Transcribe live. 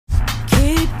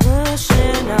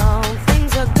pushing on.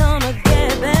 Things are gonna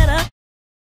get better.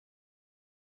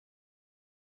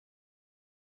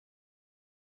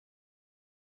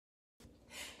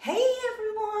 Hey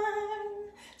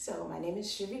everyone! So my name is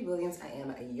Shivy Williams. I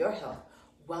am your health,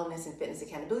 wellness, and fitness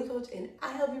accountability coach, and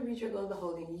I help you reach your goals by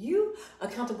holding you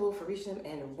accountable for reaching them.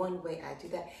 And one way I do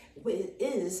that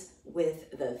is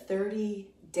with the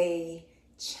 30-day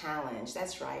challenge.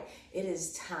 That's right. It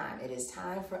is time. It is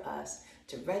time for us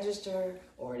to register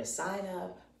or to sign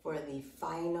up for the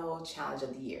final challenge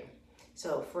of the year.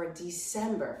 So for the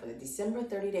December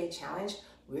 30-day challenge,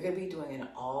 we're going to be doing an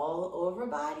all over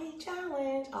body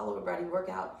challenge, all over body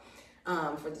workout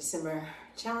for December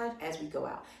challenge as we go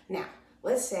out. Now,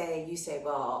 let's say you say,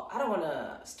 well, I don't want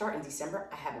to start in December.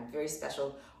 I have a very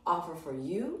special offer for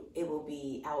you. I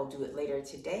will do it later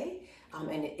today.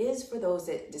 And it is for those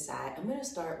that decide I'm going to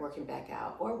start working back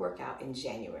out or work out in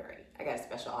January. I got a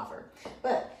special offer.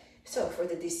 So for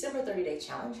the December 30-day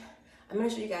challenge, I'm going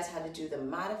to show you guys how to do the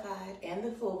modified and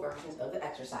the full versions of the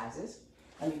exercises.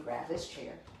 Let me grab this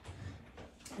chair.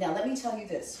 Now let me tell you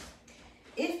this.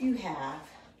 If you have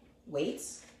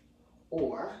weights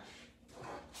or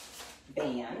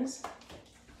bands,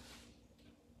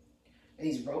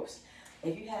 these ropes,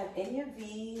 if you have any of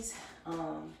these,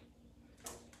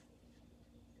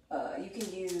 you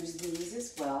can use these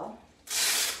as well,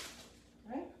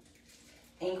 right?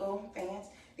 Ankle bands.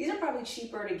 These are probably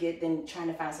cheaper to get than trying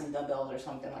to find some dumbbells or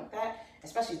something like that,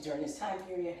 especially during this time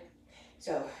period.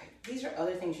 So these are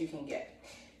other things you can get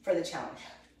for the challenge.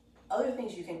 Other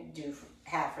things you can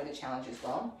have for the challenge as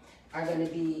well are going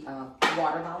to be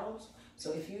water bottles.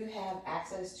 So if you have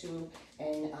access to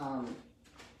a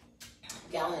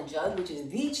gallon jug, which is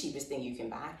the cheapest thing you can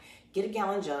buy, get a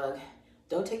gallon jug.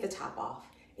 Don't take the top off.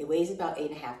 It weighs about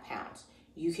 8.5 pounds.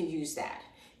 You can use that.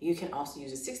 You can also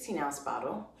use a 16-ounce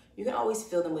bottle. You can always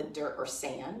fill them with dirt or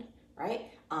sand,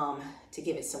 right? To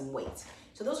give it some weight.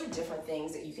 So those are different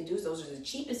things that you can do. Those are the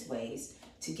cheapest ways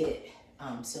to get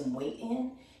some weight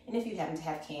in. And if you happen to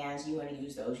have cans, you want to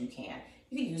use those, you can.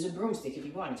 You can use a broomstick if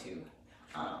you want to.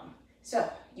 So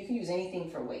you can use anything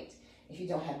for weight if you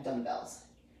don't have dumbbells.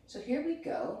 So here we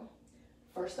go.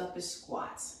 First up is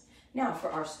squats. Now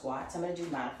for our squats, I'm going to do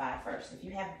modified first. If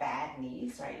you have bad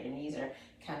knees, right, your knees are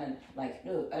kind of like,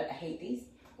 no, I hate these.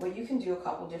 Well, you can do a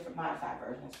couple different modified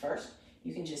versions. First,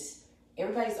 you can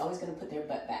everybody's always going to put their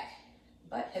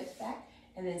butt hips back,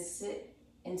 and then sit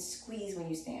and squeeze when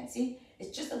you stand. See,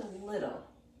 it's just a little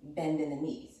bend in the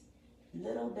knees.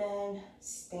 Little bend,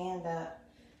 stand up,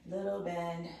 little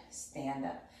bend, stand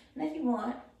up. And if you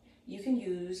want, you can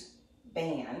use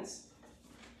bands,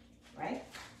 right?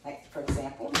 Like, for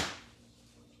example,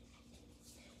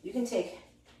 you can take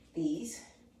these,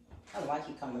 I don't know why I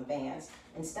keep calling them bands,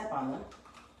 and step on them,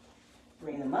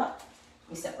 bring them up.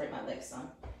 Let me separate my legs some.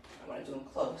 I want to do them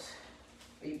close.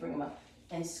 Or you bring them up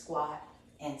and squat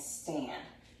and stand.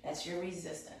 That's your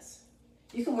resistance.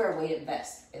 You can wear a weighted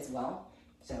vest as well.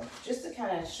 So just to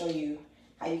kind of show you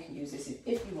how you can use this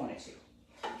if you wanted to.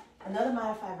 Another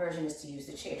modified version is to use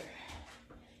the chair.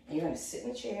 And you're going to sit in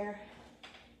the chair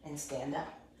and stand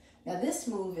up. Now this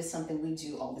move is something we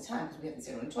do all the time because we have to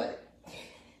sit on the toilet.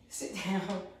 Sit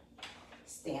down,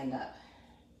 stand up.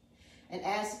 And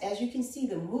as you can see,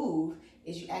 the move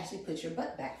is you actually put your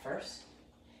butt back first.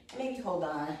 And maybe hold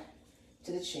on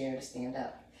to the chair to stand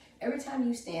up. Every time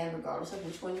you stand, regardless of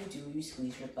which one you do, you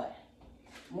squeeze your butt.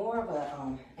 More of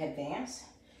a advance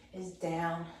is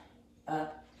down,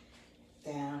 up,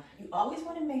 down. You always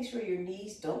want to make sure your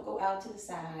knees don't go out to the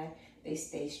side. They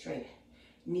stay straight.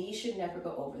 Knees should never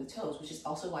go over the toes, which is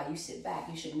also why you sit back.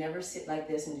 You should never sit like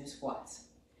this and do squats,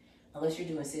 unless you're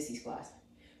doing sissy squats.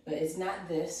 But it's not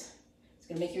this. It's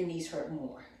going to make your knees hurt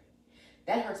more.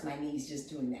 That hurts my knees just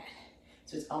doing that.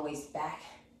 So it's always back,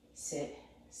 sit,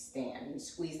 stand, and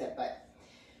squeeze that butt.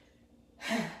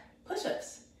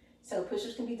 Push-ups. So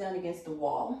push-ups can be done against the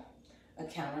wall, a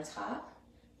countertop,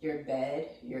 your bed,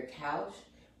 your couch,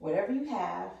 whatever you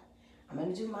have. I'm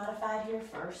going to do modified here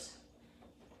first.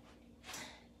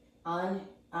 On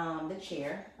the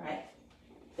chair, right?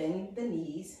 Bend the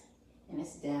knees, and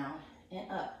it's down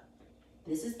and up.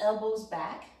 This is elbows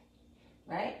back,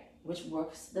 right? Which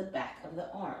works the back of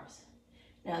the arms.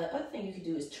 Now the other thing you can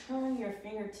do is turn your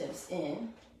fingertips in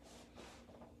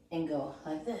and go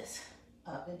like this,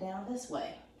 up and down this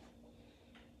way.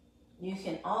 You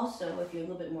can also, if you're a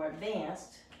little bit more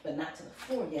advanced, but not to the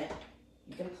floor yet,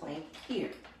 you can plank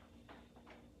here.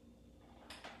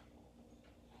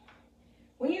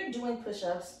 When you're doing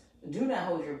push-ups, do not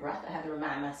hold your breath. I have to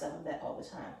remind myself of that all the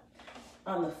time.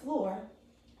 On the floor,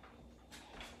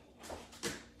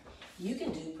 you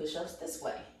can do push-ups this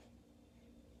way.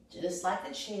 just like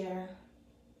the chair.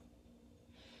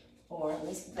 Or let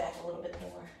me scoot back a little bit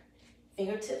more.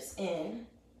 Fingertips in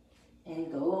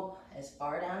and go as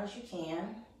far down as you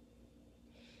can.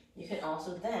 You can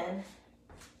also then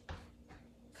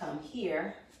come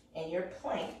here in your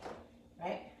plank,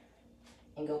 right?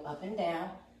 And go up and down.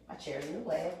 My chair's in the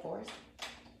way, of course.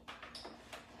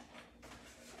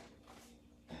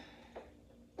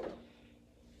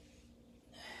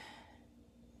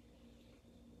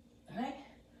 Alright?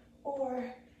 Or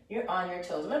you're on your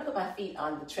toes. I'm gonna put my feet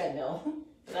on the treadmill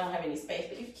because I don't have any space,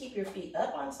 but you can keep your feet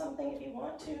up on something if you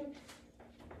want to.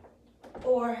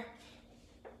 Or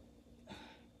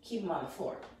keep them on the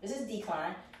floor. This is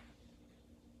decline,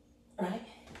 right?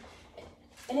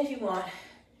 And if you want,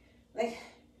 like,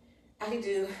 I could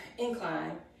do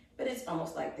incline, but it's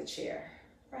almost like the chair,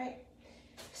 right?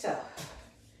 So,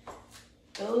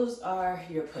 those are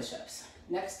your push-ups.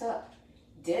 Next up,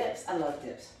 dips. I love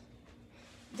dips.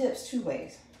 Dips 2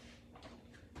 ways.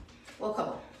 Well, a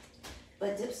couple.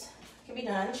 But dips can be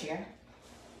done on the chair.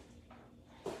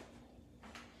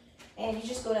 And you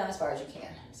just go down as far as you can.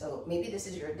 So maybe this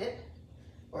is your dip,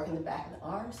 working the back of the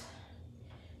arms,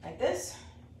 like this.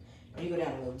 Or you go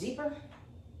down a little deeper. All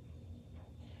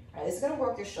right, this is gonna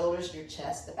work your shoulders, your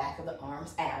chest, the back of the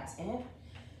arms, abs in.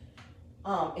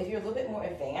 If you're a little bit more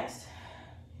advanced,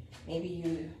 maybe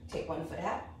you take one foot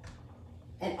out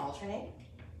and alternate,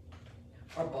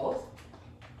 or both.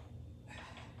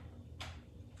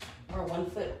 Or 1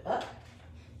 foot up,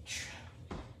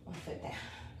 1 foot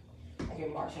down, like you're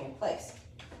marching in place.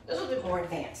 Those are a bit more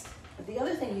advanced. But the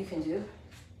other thing you can do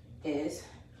is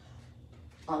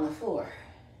on the floor,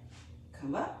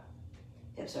 come up,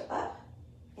 hips are up,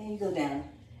 and you go down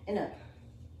and up.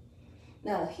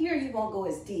 Now here you won't go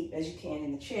as deep as you can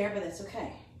in the chair, but that's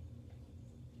okay.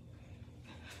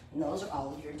 And those are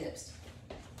all of your dips.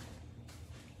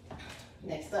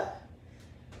 Next up,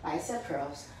 bicep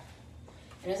curls.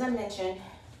 And as I mentioned,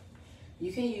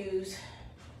 you can use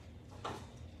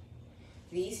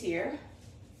these here,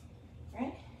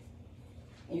 right?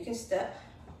 And you can step.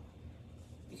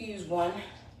 You can use one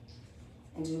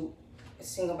and do a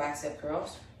single bicep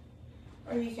curls,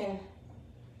 or you can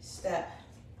step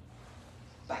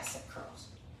bicep curls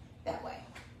that way.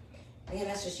 Again,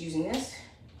 that's just using this.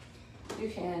 You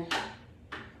can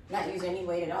not use any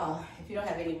weight at all. If you don't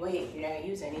have any weight, you're not gonna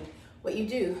use any. What you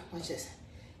do, watch this.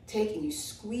 Take and you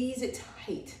squeeze it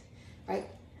tight, right?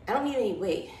 I don't need any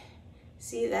weight.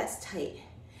 See, that's tight.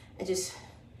 I just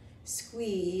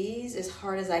squeeze as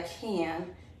hard as I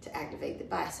can to activate the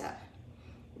bicep.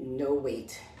 No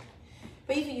weight.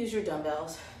 But you can use your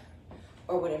dumbbells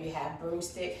or whatever you have,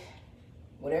 broomstick,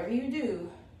 whatever you do,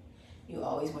 you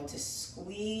always want to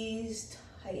squeeze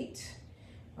tight,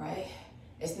 right?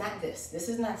 It's not this. This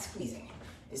is not squeezing.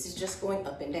 This is just going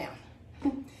up and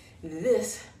down.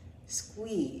 This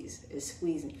squeeze is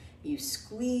squeezing. You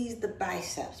squeeze the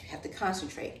biceps. You have to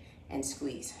concentrate and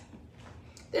squeeze.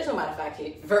 There's no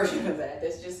modified version of that.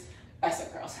 There's just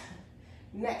bicep curls.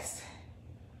 Next,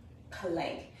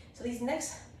 plank. So these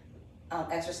next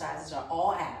exercises are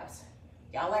all abs.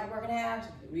 Y'all like working abs?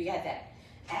 We got that.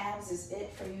 Abs is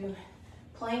it for you.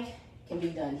 Plank can be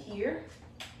done here,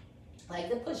 like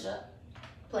the push-up.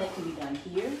 Plank can be done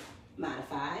here,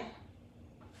 modified.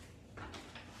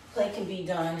 Plank can be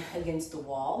done against the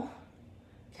wall,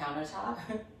 countertop,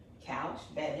 couch,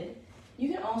 bedded.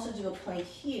 You can also do a plank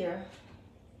here,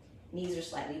 knees are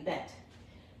slightly bent.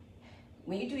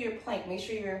 When you do your plank, make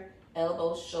sure your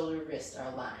elbows, shoulder, wrists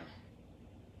are aligned.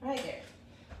 Right there.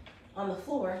 On the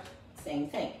floor, same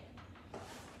thing.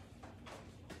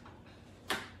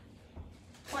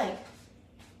 Plank,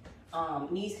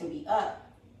 knees can be up.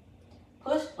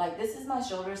 Push, like this is my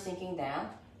shoulders sinking down.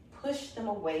 Push them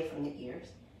away from the ears.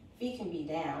 Feet can be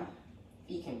down,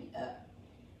 feet can be up.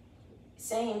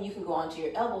 Same, you can go onto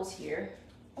your elbows here,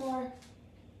 or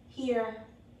here,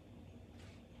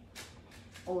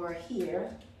 or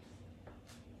here,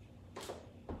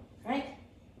 right?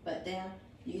 Butt down.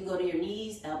 You can go to your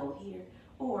knees, elbow here,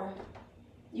 or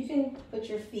you can put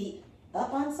your feet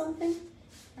up on something,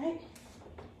 right?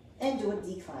 And do a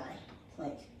decline,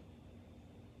 plank,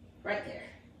 right there.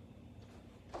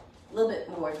 A little bit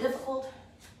more difficult,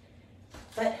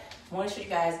 but I want to show you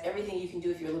guys everything you can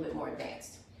do if you're a little bit more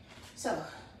advanced. So,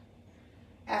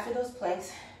 after those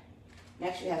planks,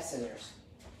 next you have scissors.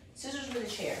 Scissors with a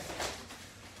chair.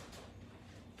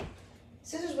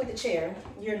 Scissors with a chair,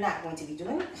 you're not going to be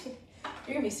doing.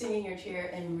 You're going to be sitting in your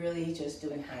chair and really just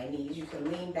doing high knees. You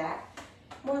can lean back,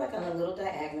 more like on a little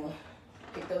diagonal.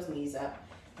 Pick those knees up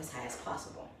as high as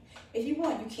possible. If you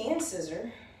want, you can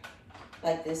scissor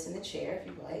like this in the chair if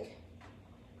you like.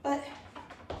 But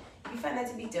If you find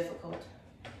that to be difficult,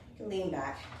 you can lean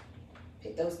back,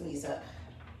 pick those knees up,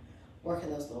 working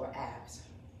those lower abs.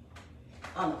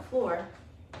 On the floor,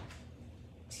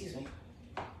 excuse me.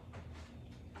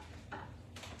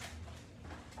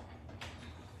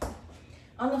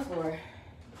 On the floor,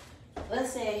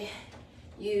 let's say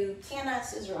you cannot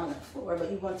scissor on the floor,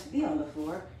 but you want to be on the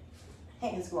floor.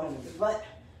 Hands going to the butt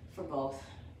for both.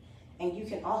 And you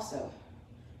can also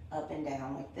up and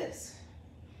down like this.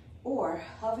 Or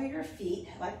hover your feet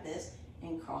like this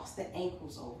and cross the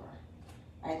ankles over.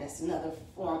 All right, that's another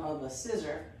form of a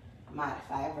scissor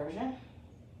modified version.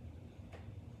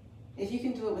 If you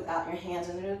can do it without your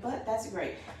hands under the butt, that's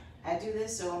great. I do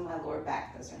this so my lower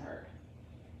back doesn't hurt.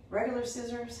 Regular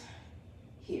scissors,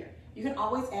 here. You can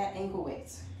always add ankle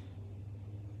weights.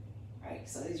 All right,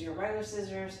 so these are your regular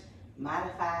scissors,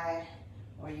 modified,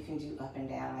 or you can do up and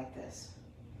down like this.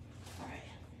 All right,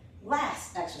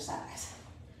 last exercise,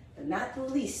 but not the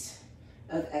least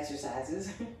of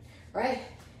exercises, right,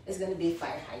 is gonna be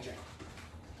fire hydrant.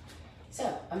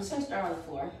 So I'm just gonna start on the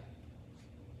floor,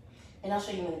 and I'll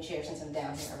show you in the chair since I'm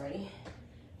down here already.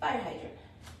 Fire hydrant,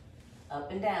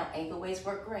 up and down. Ankle weights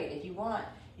work great. If you want,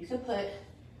 you can put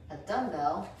a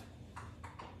dumbbell.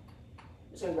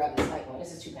 I'm just gonna grab this light one.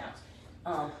 This is 2 pounds.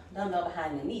 Dumbbell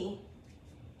behind the knee,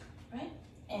 right?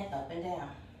 And up and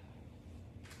down.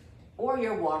 Or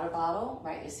your water bottle,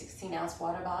 right? Your 16-ounce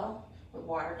water bottle with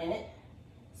water in it,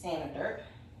 sand or dirt.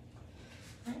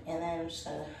 Right? And then I'm just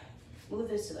gonna move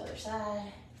this to the other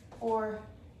side, or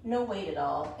no weight at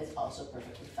all is also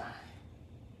perfectly fine.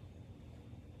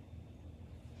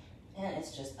 And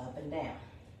it's just up and down.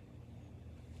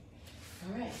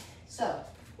 All right, so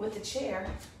with the chair,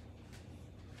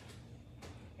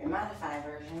 your modified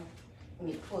version, let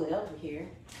me pull it over here.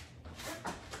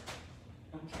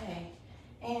 Okay,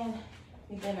 and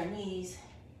we bend our knees.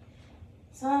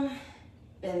 Some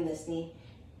bend this knee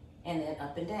and then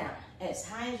up and down, as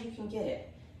high as you can get it.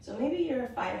 So maybe your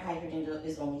fire hydrant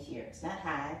is only here. It's not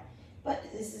high, but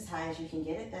this is as high as you can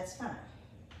get it, that's fine.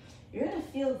 You're gonna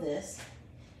feel this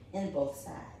in both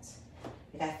sides.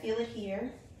 Like I feel it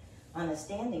here on the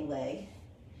standing leg,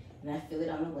 and I feel it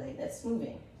on the leg that's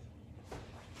moving.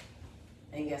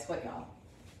 And guess what, y'all?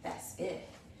 That's it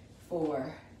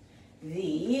for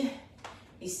the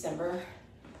December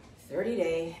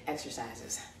 30-day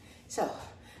exercises. So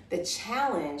the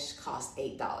challenge costs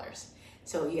 $8.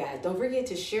 So you guys, don't forget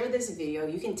to share this video.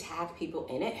 You can tag people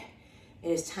in it.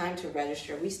 It is time to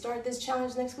register. We start this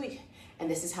challenge next week,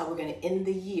 and this is how we're gonna end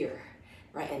the year,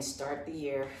 right? And start the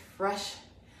year fresh,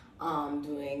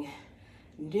 doing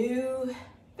new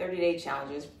 30-day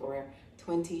challenges for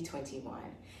 2021.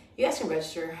 You guys can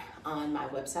register on my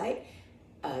website,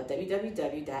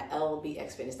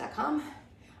 www.lbxfitness.com,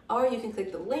 or you can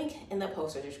click the link in the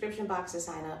post or description box to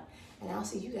sign up, and I'll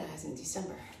see you guys in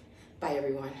December. Bye,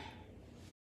 everyone.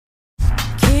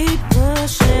 Keep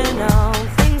pushing.